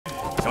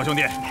萧兄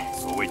弟，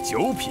所谓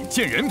酒品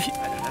见人品，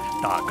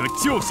大哥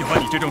就喜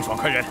欢你这种爽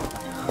快人。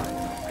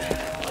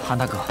韩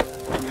大哥，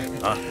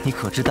啊，你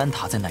可知丹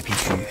塔在哪片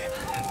区域？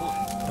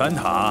丹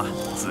塔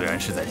自然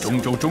是在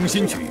中州中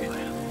心区域。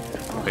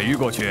北域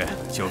过去，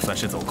就算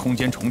是走空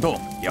间虫洞，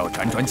也要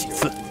辗转几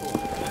次。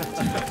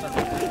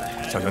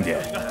萧兄弟，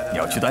你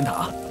要去丹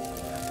塔？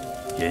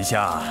眼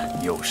下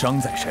你有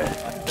伤在身，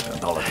等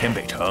到了天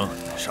北城，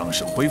伤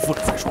势恢复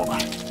了再说吧。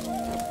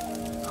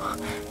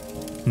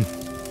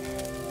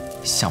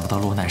想不到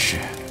落难时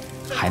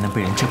还能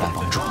被人这般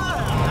帮助。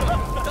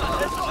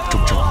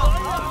中州，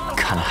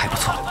看来还不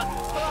错。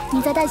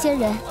你再带些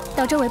人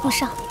到周围布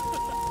哨。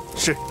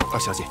是，二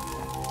小姐。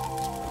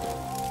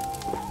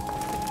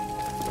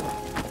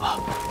啊，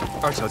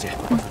二小姐。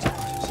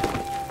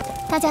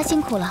大家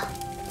辛苦了。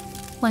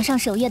晚上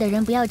守夜的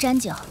人不要沾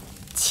酒，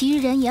其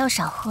余人也要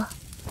少喝。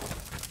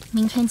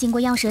明天经过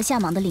妖蛇下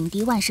莽的领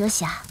地万蛇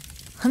峡，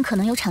很可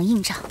能有场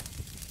硬仗。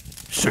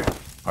是，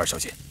二小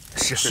姐。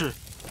是。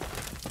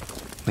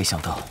没想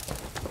到，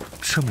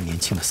这么年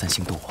轻的三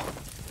星斗王，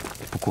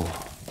不过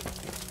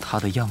他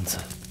的样子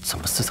怎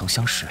么似曾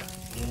相识？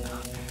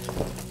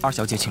二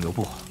小姐，请留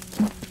步。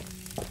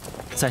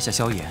在下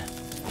萧炎，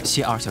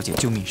谢二小姐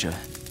救命之恩。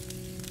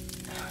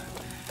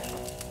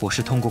我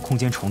是通过空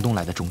间虫洞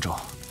来的中州，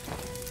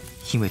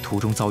因为途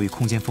中遭遇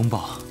空间风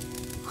暴，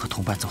和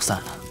同伴走散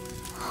了。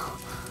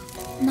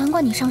难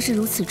怪你伤势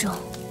如此重，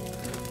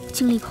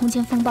经历空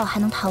间风暴还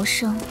能逃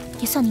生，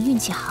也算你运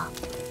气好。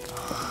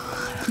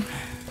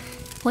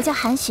我叫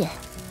韩雪，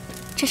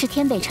这是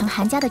天北城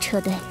韩家的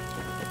车队，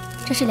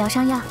这是疗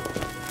伤药，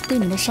对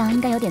你的伤应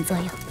该有点作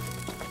用。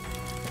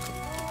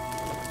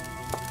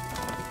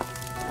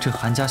这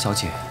韩家小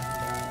姐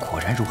果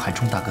然如韩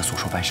冲大哥所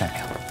说般善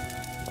良，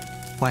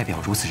外表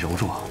如此柔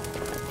弱，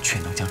却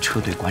能将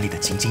车队管理得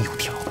井井有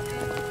条。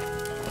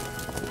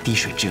滴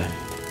水之恩，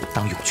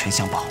当涌泉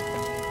相报。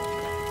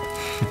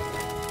哼，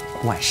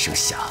万蛇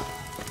峡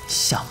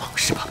下莽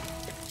是吧？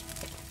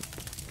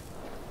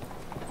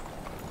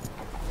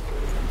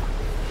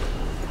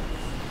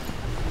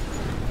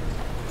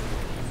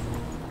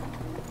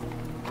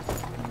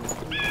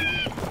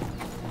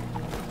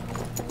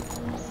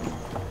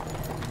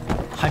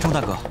韩冲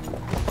大哥，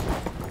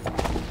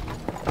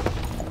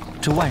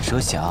这万蛇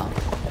峡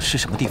是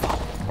什么地方？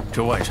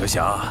这万蛇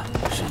峡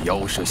是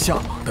妖蛇下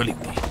莽的领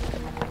地，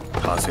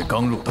他虽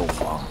刚入斗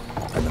皇，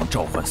但能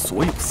召唤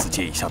所有4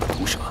阶以下的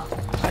毒蛇，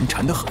难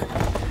缠得很，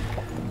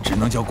只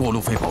能叫过路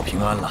费保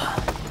平安了。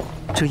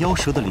这妖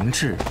蛇的灵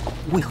智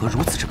为何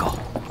如此之高，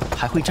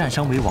还会占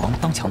山为王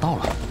当强盗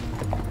了？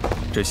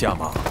这下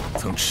莽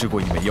曾吃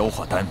过一枚妖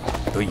化丹，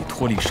得以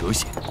脱离蛇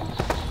血，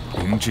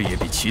灵智也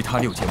比其他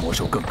6阶魔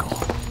兽更高。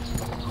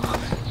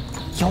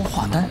妖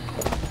化丹，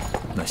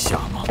那下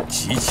莽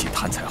极其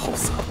贪财好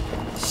色，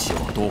希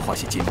望多花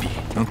些金币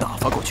能打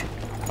发过去，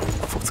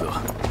否则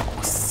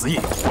我死也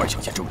要护二小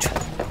姐周全。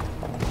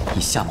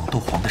以下莽斗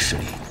皇的实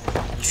力，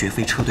绝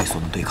非车队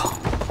所能对抗。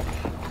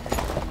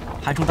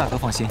韩冲大哥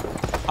放心，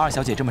二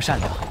小姐这么善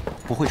良，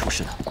不会出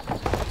事的。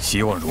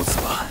希望如此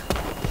吧。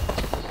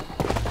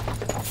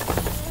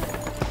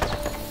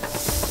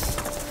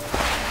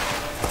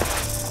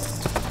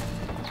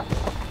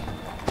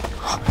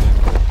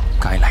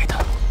该来的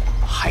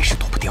还是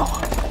躲不掉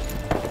啊！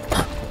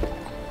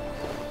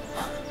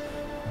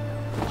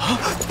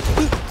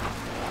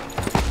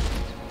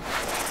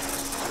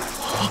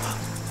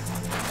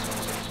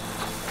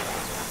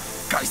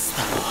该死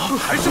的，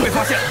还是被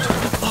发现了！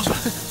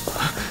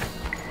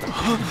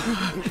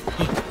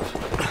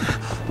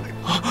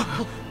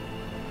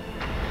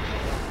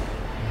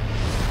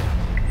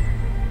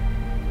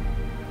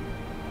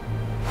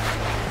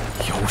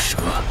妖蛇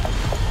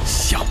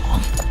下莽。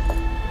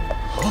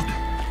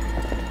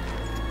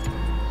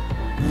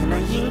你们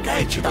应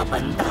该知道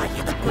本大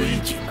爷的规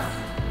矩吧？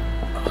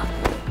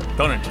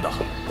当然知道。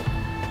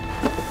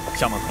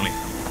下莽统领，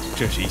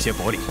这是一些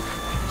薄礼，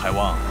还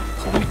望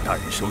统领大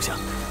人收下。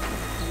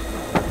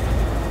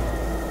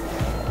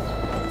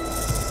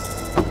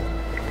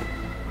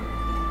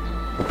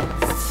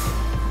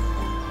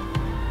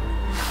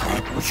还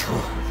不错，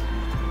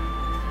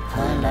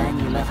看来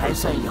你们还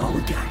算有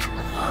点成。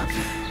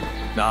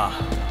那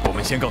我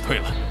们先告退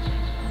了。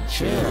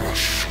这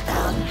是当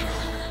然。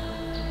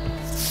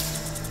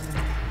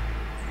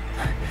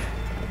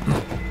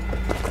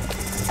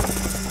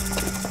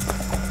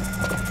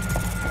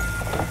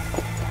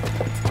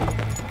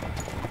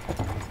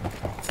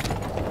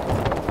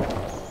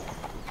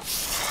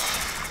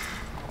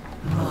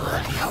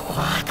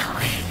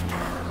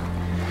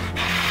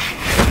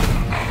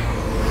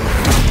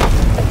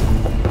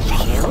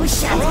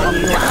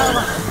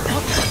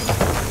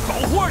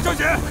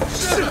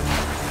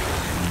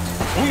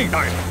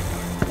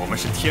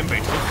天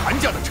北城韩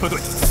家的车队，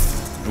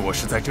若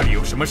是在这里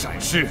有什么闪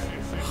失，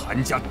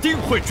韩家定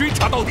会追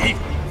查到底。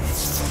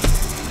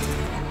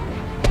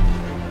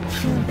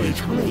天北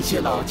城那些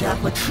老家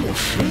伙确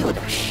实有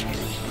点实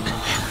力，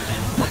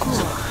不过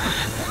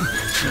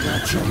只要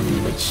将你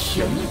们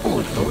全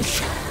部留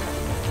下，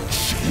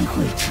谁谁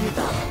会知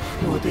道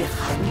我对韩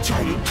家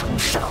人出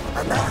手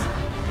了呢？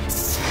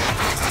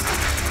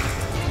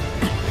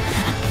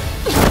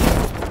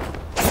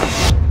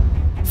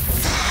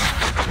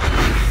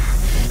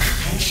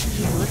还是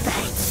有带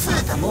刺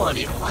的茉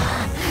莉花，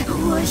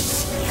我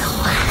喜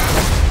欢。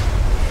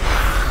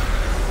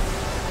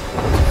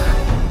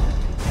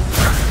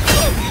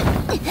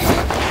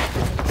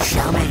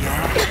小美人，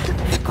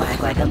乖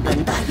乖跟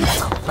本大爷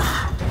走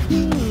吧。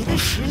你的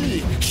实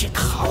力是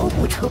逃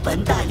不出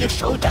本大爷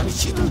手掌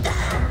心的。大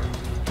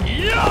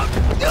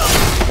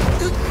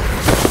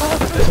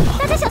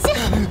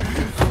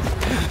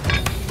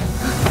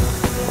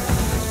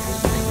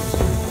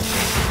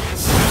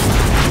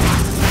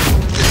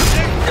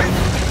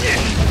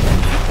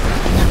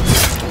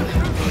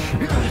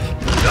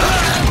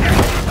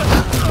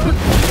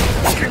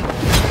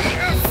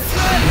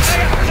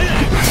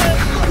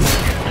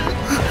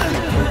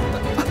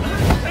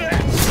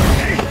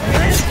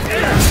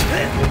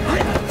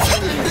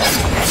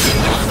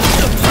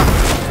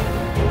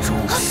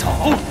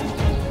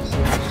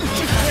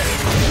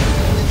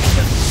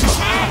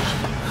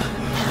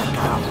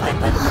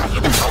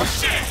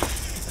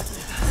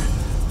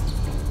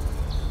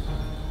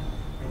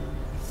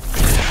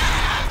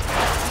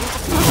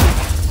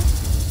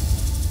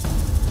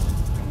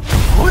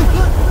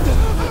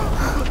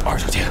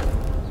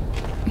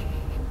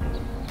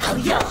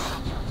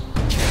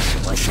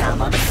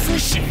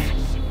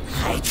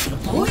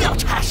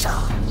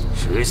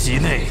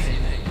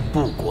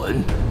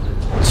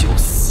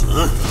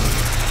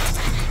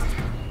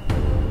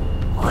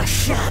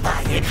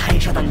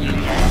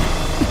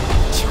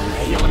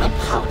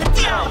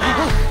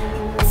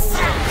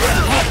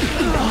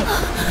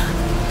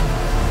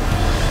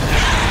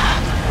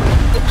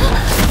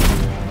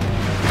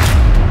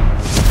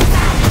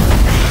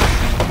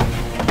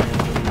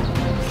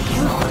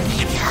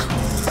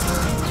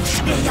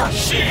家小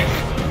心！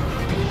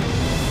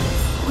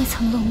未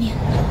曾露面，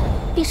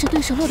便是对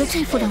手落得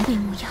这副狼狈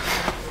模样，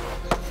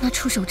那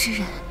出手之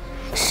人，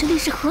实力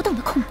是何等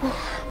的恐怖！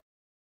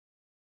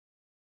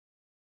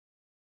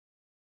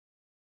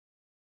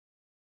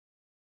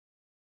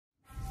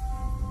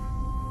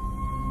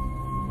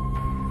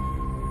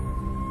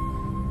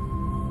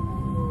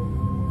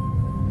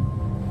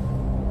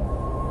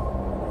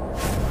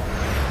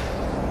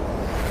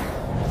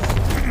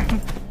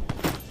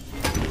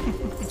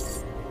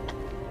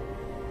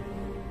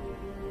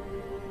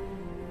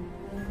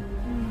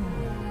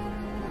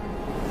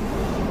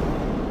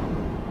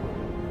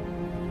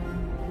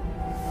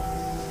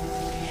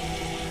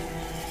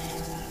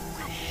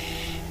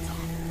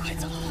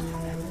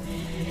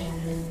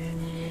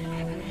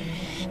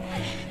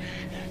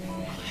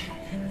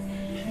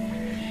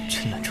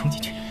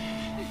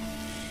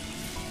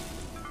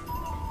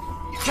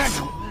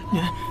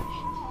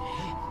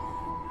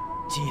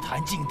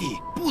禁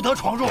地不得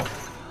闯入。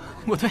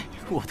我退，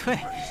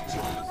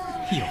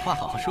有话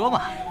好好说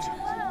嘛。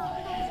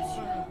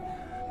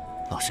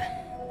老师，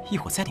异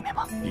火在里面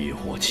吗？异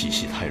火气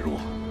息太弱，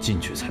进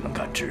去才能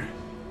感知。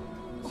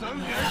增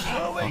援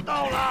车尾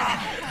到了！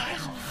太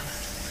好了，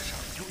上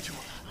救救了！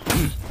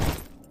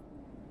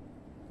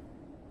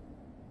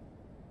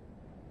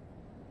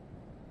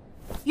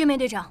月妹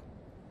队长，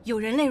有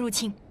人类入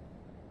侵。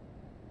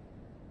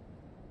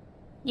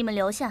你们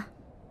留下，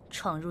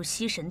闯入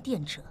西神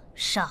殿者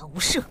杀无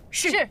赦。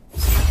是。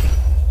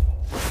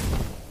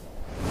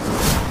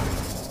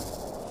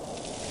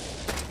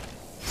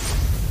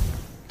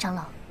长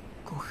老，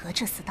古河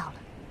这厮到了，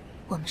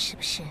我们是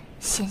不是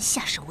先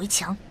下手为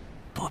强？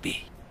不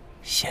必，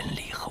先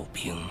礼后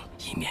兵，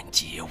以免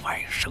节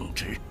外生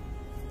枝。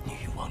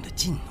女王的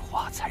进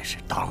化才是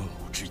当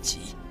务之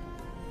急。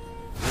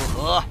古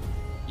河，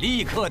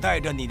立刻带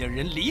着你的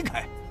人离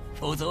开，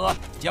否则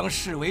将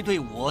视为对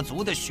我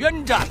族的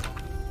宣战。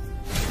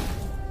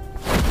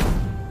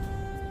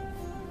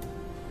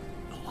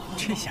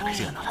这下可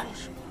热闹了。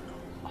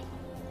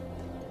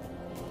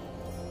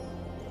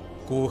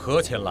古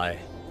河前来，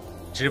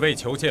只为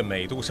求见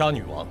美杜莎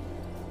女王。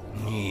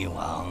女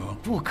王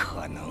不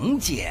可能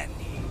见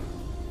你，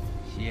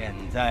现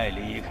在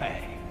离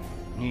开，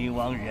女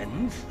王仁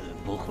慈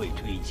不会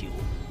追究，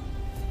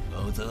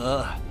否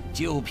则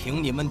就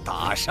凭你们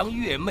打伤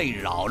月妹、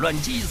扰乱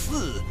祭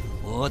祀，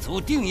我族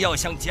定要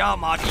向加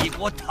玛帝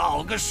国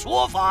讨个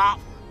说法。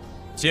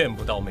见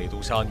不到美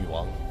杜莎女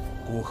王，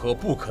古河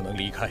不可能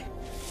离开。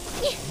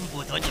容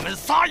不得你们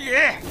撒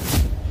野！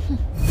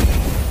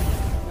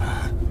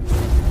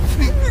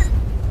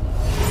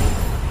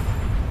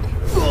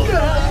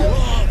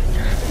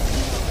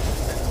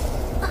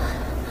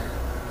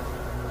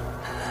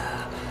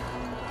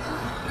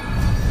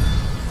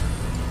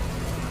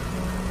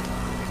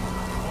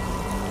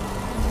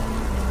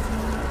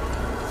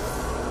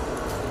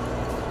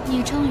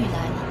你终于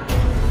来了。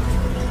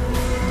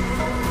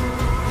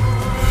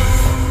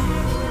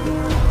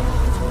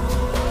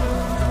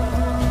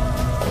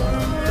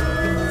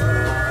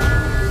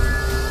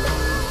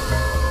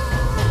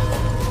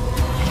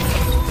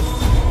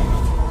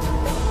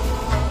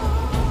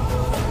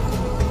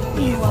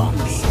女王陛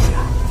下，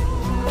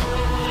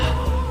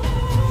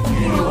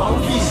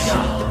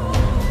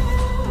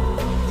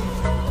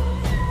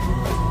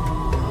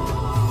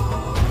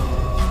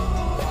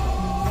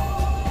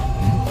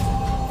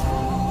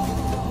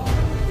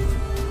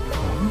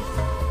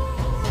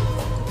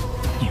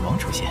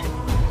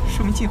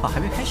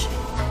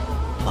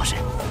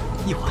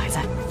异火还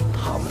在。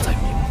他们在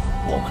明，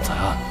我们在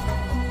暗，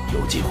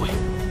有机会。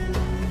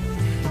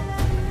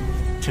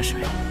这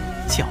水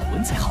搅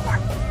浑才好玩。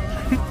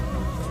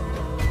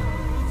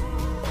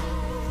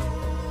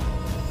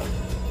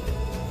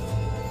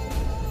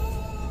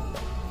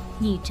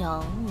你找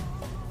我？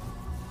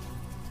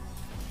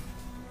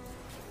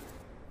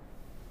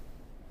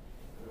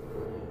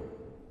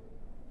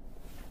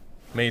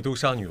美杜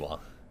莎女王，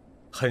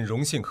很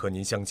荣幸和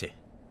您相见。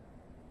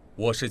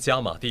我是加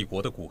玛帝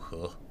国的古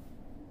河，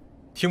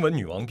听闻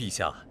女王陛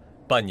下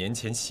半年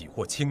前喜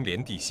获青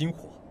莲地心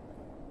火。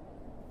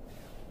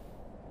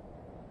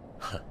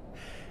哼，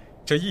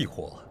这异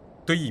火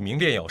对一名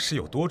炼药师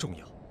有多重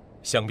要，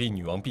想必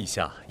女王陛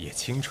下也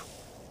清楚。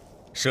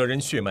蛇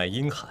人血脉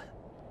阴寒，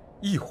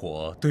异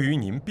火对于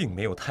您并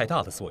没有太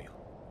大的作用。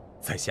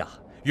在下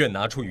愿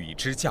拿出与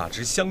之价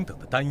值相等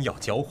的丹药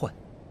交换。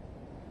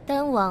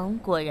丹王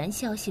果然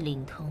消息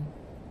灵通，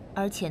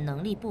而且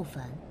能力不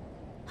凡，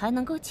还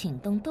能够请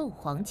动斗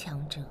皇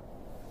强者。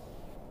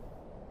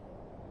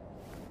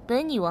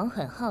本女王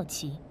很好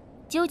奇，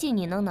究竟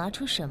你能拿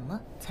出什么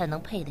才能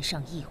配得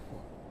上异火？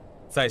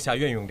在下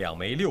愿用2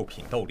枚6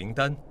品斗灵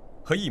丹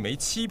和1枚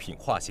7品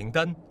化形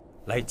丹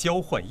来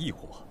交换异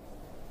火，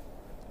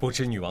不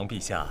知女王陛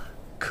下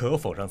可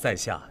否让在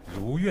下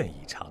如愿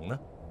以偿呢？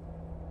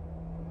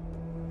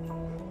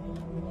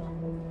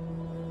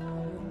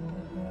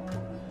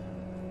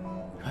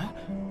哎，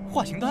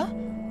化形丹？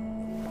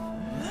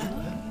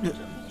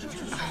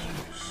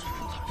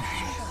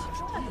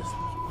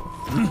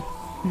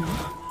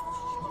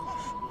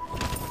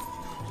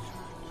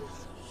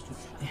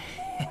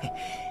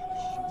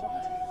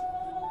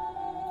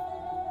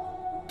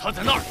他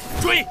在那儿，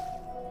追！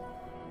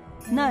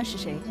那是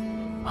谁？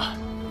啊，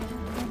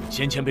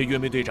先前被月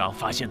妹队长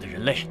发现的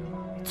人类，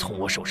从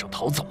我手上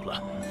逃走了。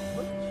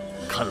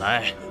看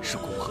来是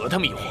古河他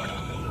们一伙的。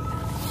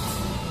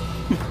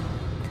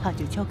他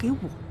就交给我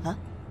了。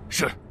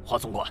是，华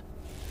总管。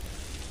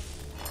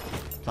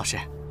老师，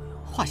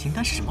化形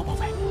丹是什么宝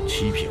贝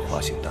？7品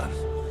化形丹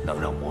能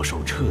让魔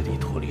兽彻底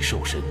脱离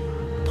兽身，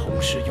同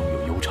时拥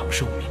有悠长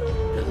寿命、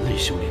人类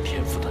修炼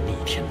天赋的逆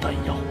天丹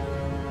药。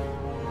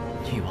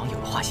女王有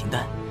了化形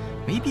丹，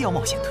没必要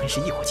冒险吞噬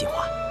异火进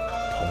化。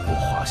通过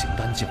化形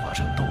丹进化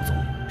成斗宗，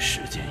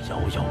时间遥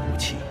遥无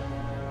期。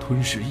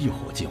吞噬异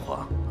火进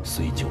化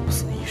虽九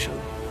死一生，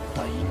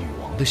但以女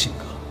王的性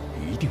格，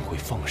一定会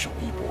放手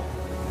一搏。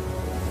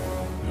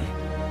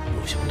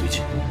有些不对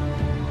劲。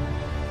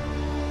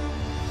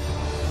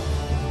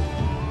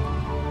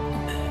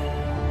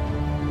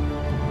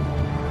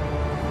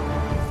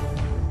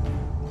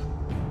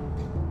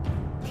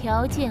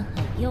条件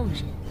很诱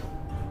人，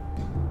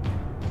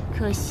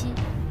可惜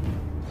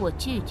我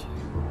拒绝。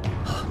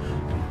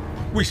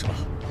为什么？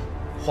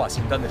化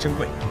形丹的珍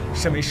贵，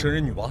身为蛇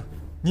人女王，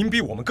您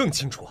比我们更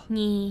清楚啊！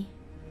你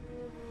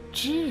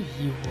质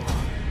疑我？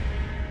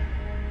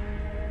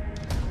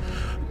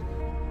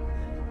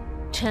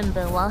趁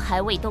本王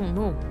还未动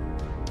怒，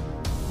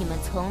你们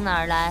从哪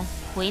儿来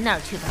回哪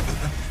儿去吧。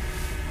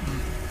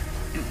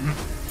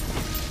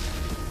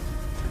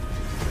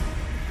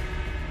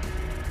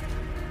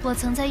我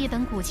曾在一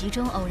本古籍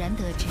中偶然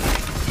得知，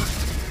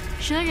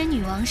蛇人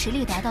女王实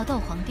力达到斗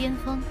皇巅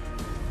峰，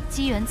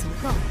机缘足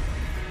够，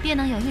便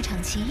能有一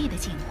场奇异的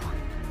进化。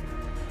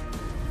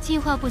进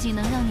化不仅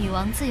能让女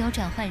王自由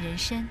转换人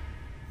身，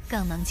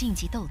更能晋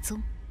级斗宗。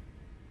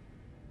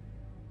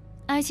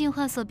而进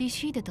化所必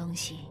须的东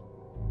西，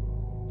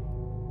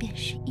便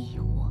是异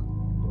火。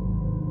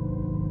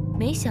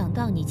没想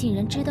到你竟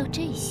然知道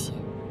这些，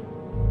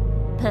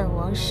本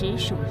王实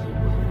属意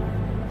外。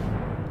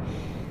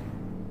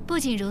不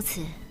仅如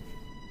此，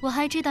我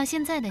还知道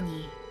现在的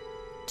你，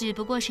只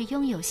不过是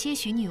拥有些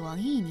许女王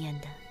意念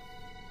的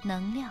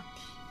能量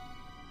体。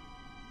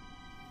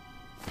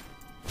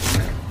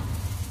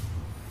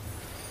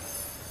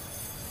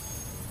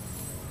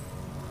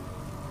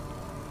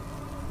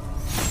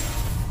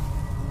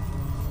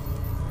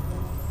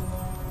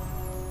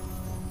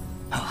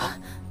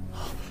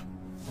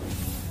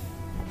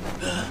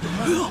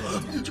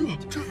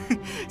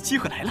机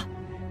会来了！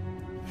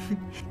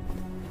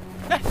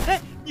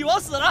哎，女王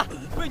死了，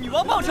为女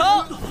王报仇！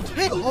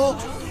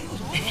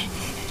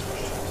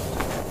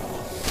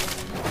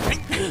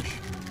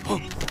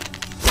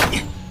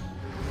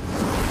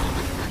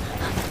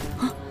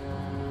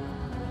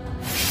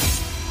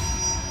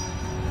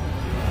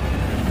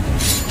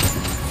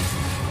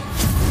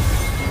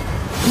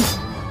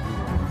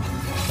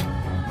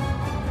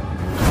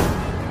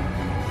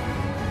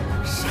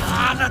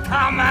杀了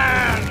他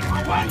们！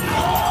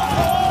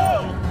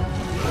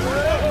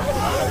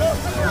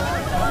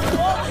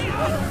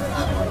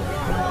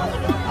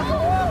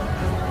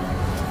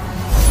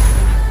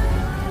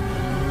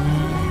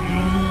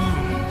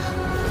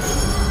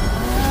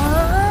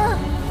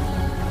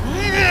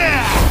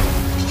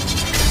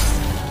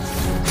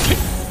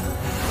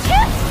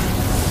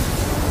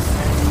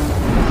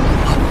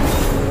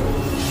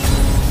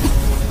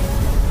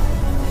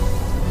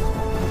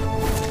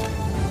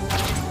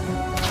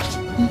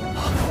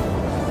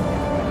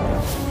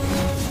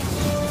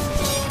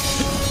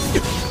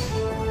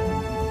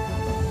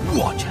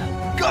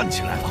站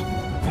起来了。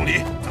凤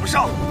梨，咱们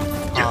上。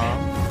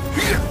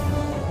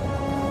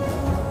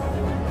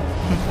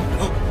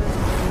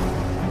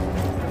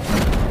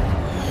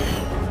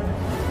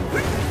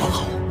王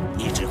后，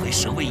你只会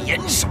设为严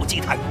守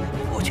祭坛，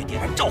我去点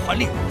燃召唤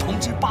令，通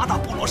知8大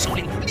部落首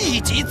领立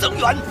即增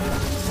援。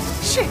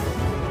是。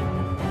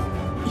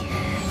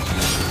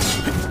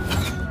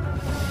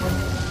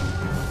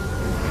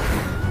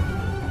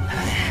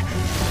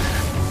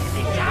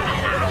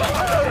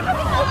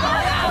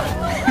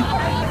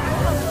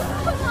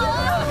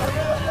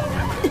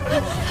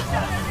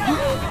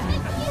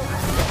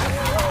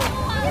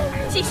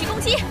继续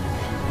攻击！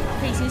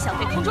飞行小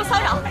队空中骚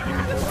扰，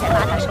在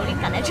8大首领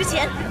赶来之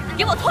前，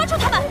给我拖住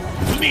他们！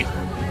遵命。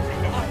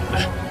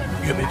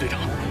月梅队长，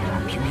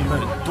平民们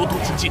都躲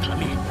进祭坛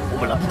里，我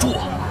们拦不住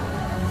啊！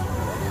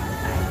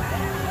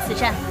此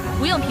战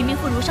不用平民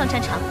妇孺上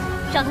战场，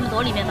让他们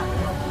躲里面吧。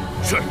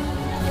是。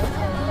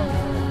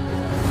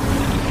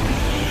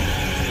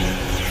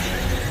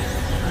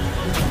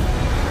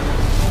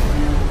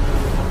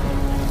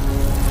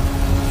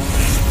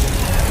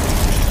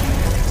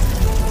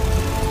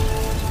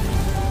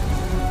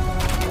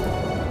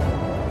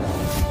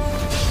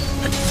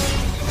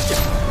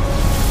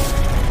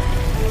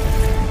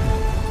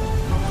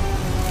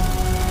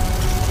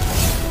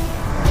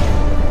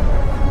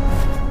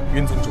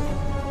云宗主，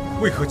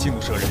为何激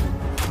怒蛇人？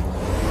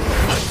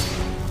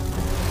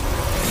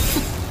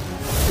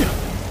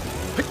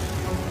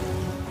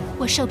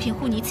我受聘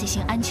护你此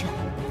行安全，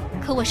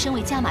可我身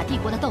为加玛帝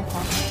国的斗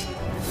皇，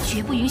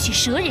绝不允许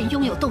蛇人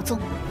拥有斗宗。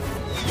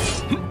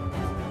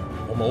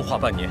我谋划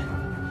半年，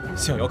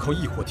想要靠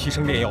异火提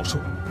升炼药术，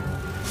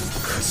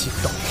可惜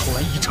到头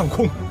来一场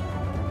空。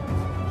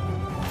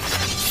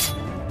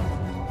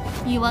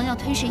女王要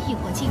吞噬异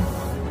火禁火，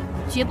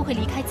绝不会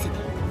离开此地。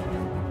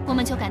我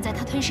们就赶在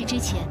他吞噬之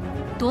前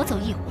夺走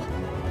异火。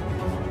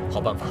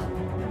好办法，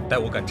带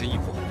我赶至异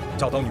火，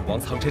找到女王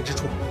藏身之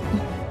处。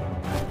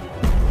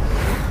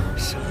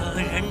蛇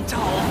人召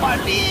唤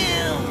令！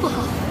不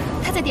好，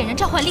他在点燃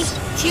召唤令！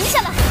停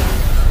下来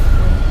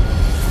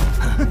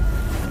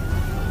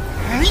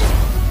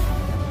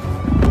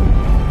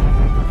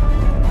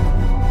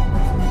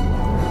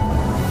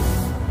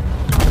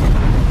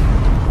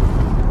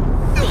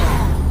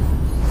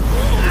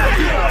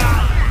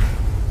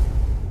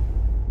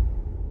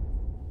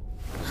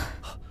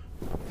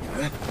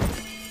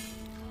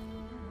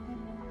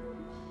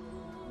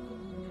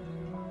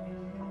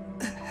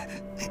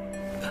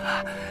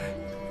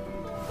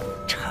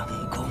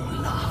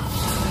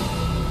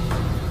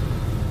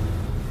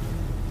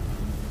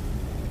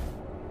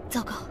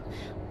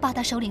！8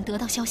大首领得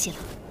到消息了，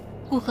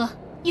古河，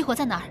异火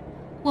在哪儿？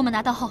我们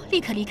拿到后立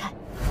刻离开。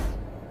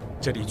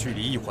这里距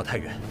离异火太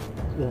远，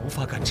我无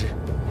法感知。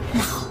那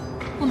好，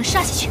我们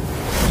杀下去。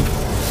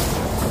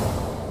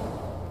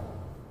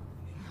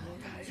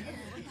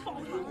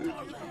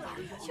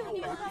求你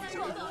们帮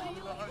帮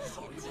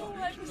我，从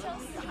来不想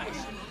死。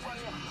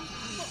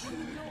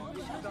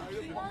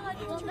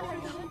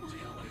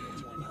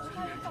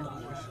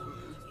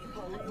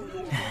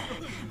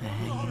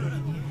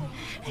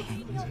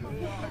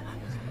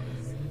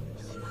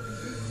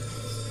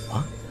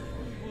啊！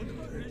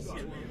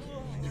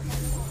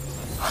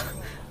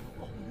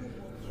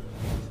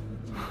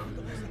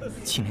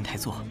青莲台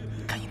座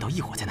感应到异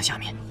火在那下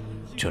面，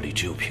这里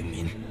只有平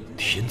民，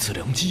天赐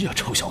良机呀，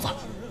臭小子！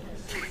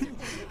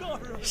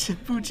神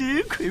不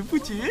知鬼不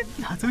觉，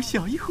拿走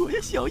小异火呀，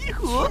小异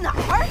火！去哪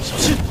儿？小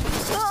心！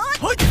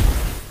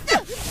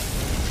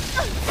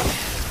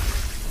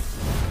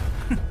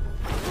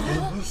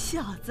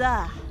小子，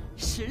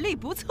实力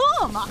不错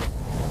嘛！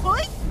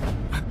喂！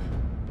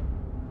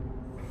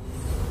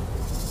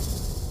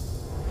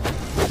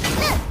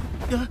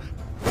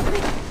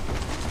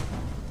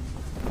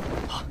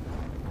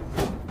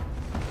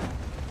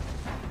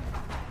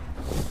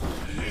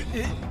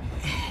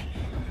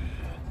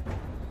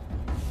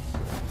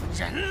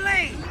人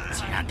类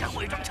竟然敢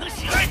伪装成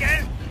邪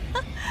人！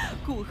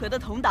古河的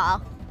同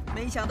党，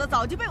没想到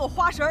早就被我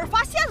花蛇儿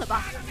发现了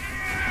吧？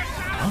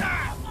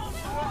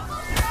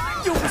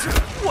又不是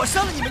我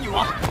杀了你们女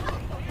王！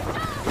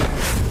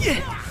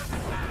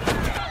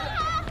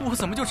我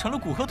怎么就成了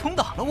古河同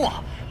党了？我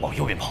往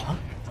右边跑。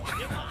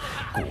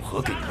古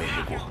河给你妹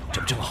妹过，这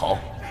不正好？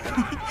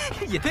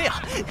也对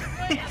啊。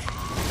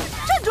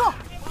站住！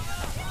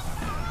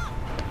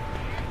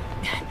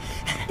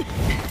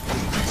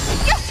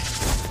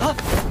啊！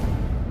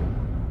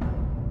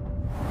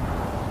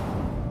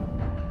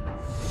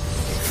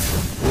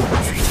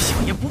追着小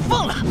爷不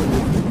放了！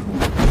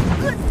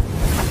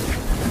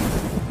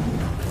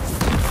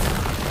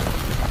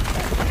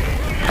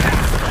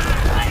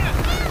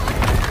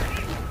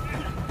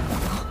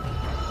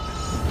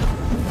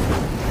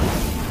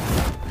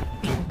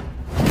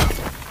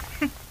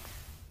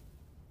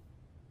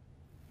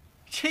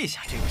这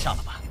下追不上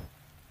了吧？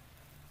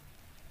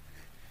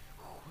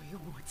毁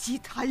我祭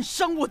坛，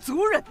伤我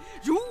族人，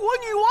辱我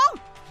女王，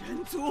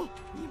人族，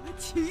你们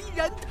欺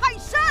人太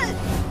甚！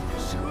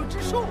蛇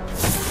之术，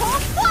狂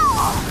暴！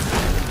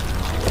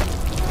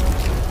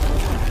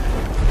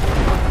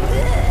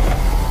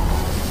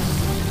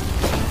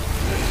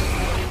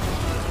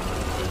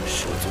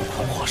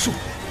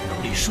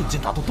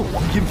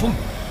巅峰。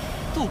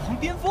斗皇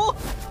巅峰。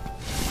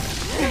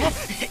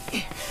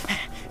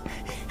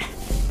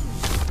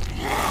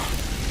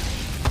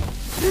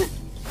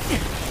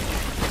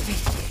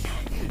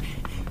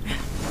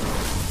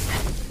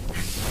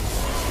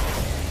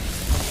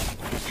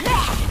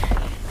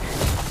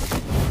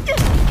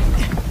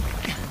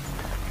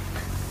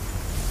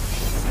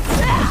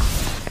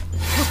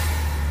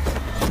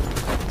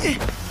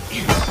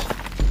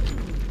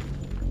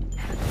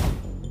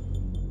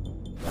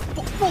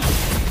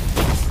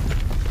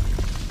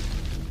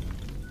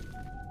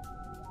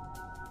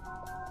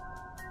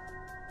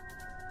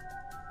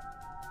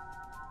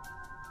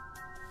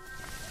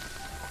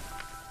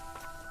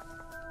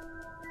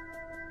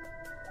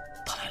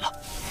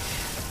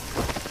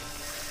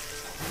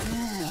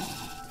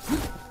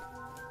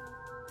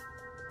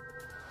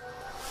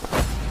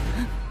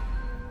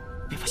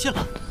现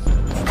了！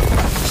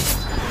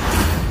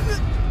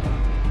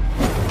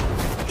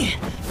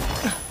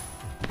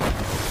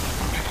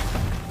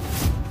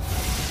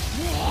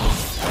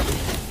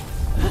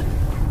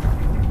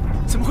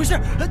怎么回事？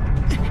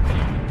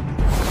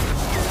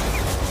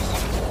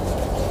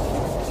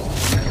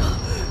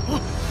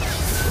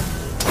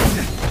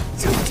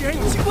这里竟然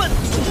有机关！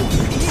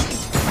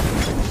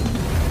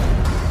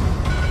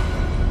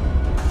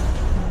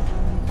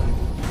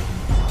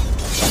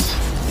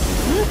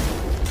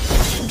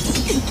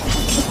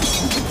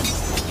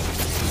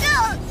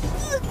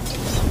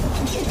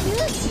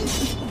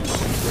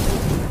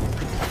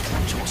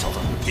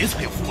别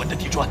踩有符文的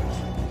地砖，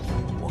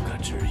我感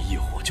知异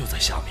火就在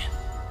下面，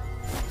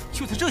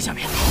就在这下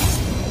面。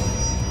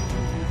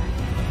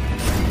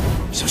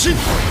小心！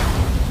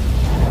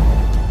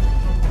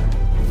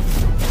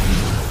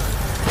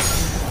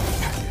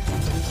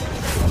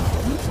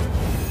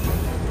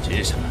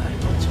接下来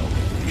交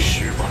给律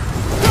师吧。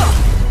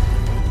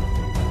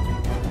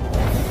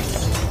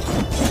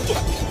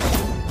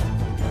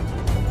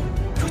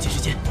抓紧时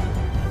间。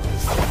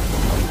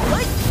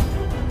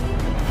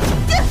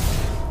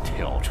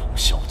跳成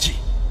小技。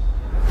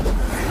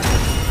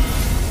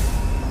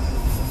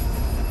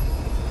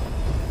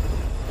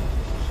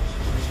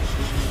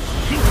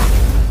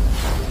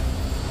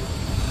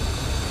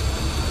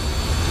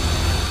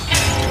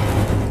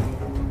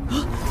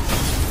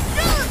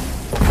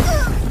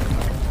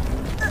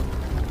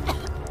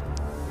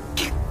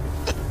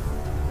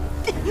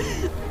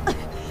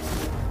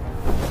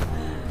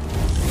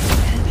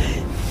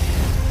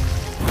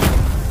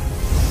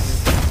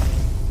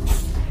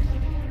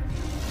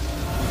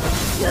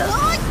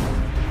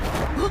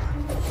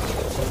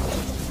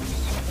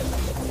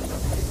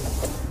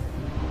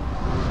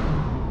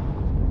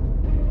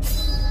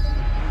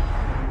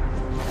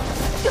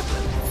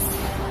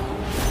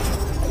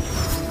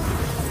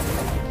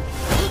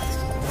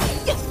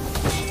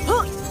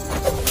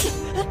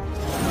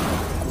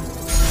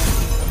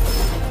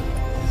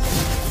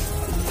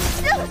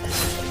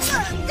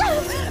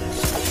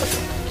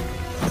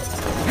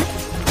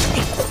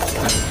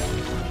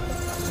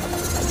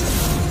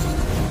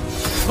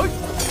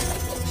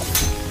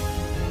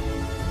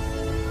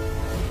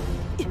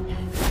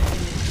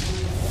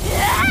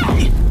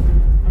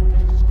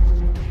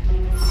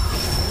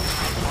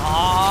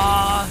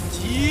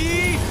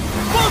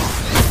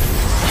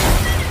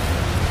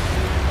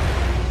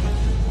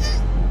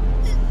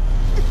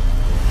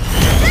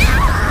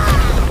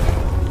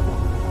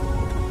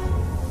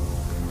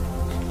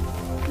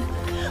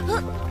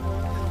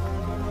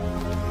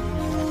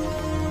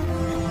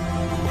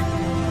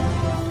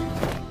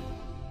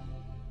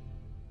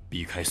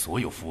避开所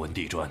有符文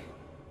地砖，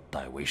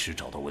待为师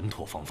找到稳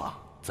妥方法，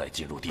再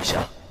进入地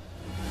下。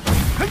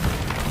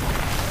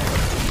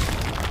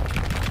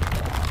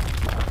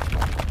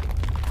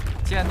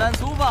简单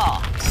粗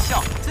暴，效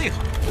果最好。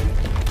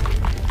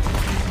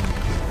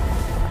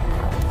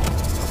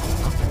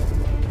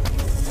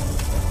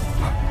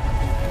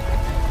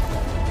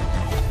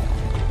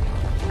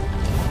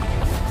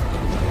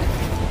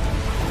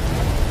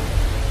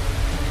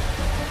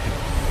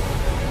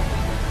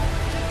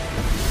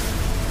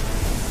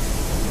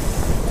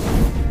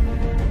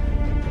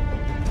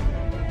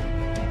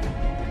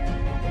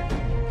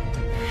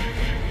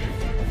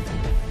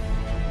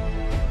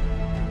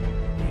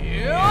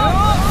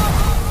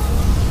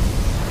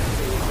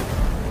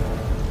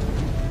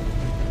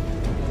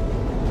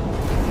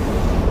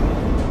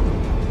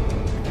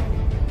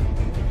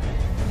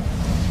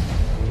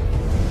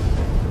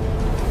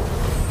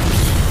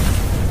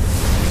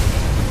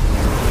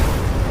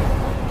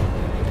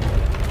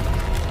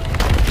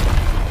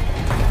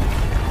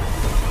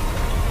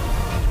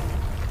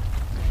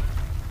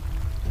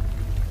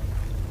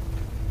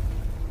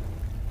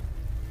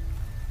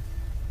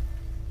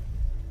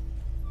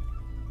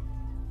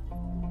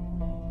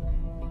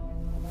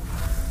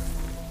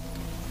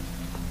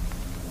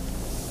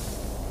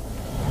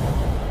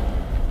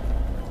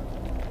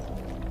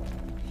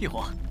玉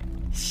火，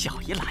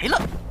小爷来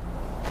了。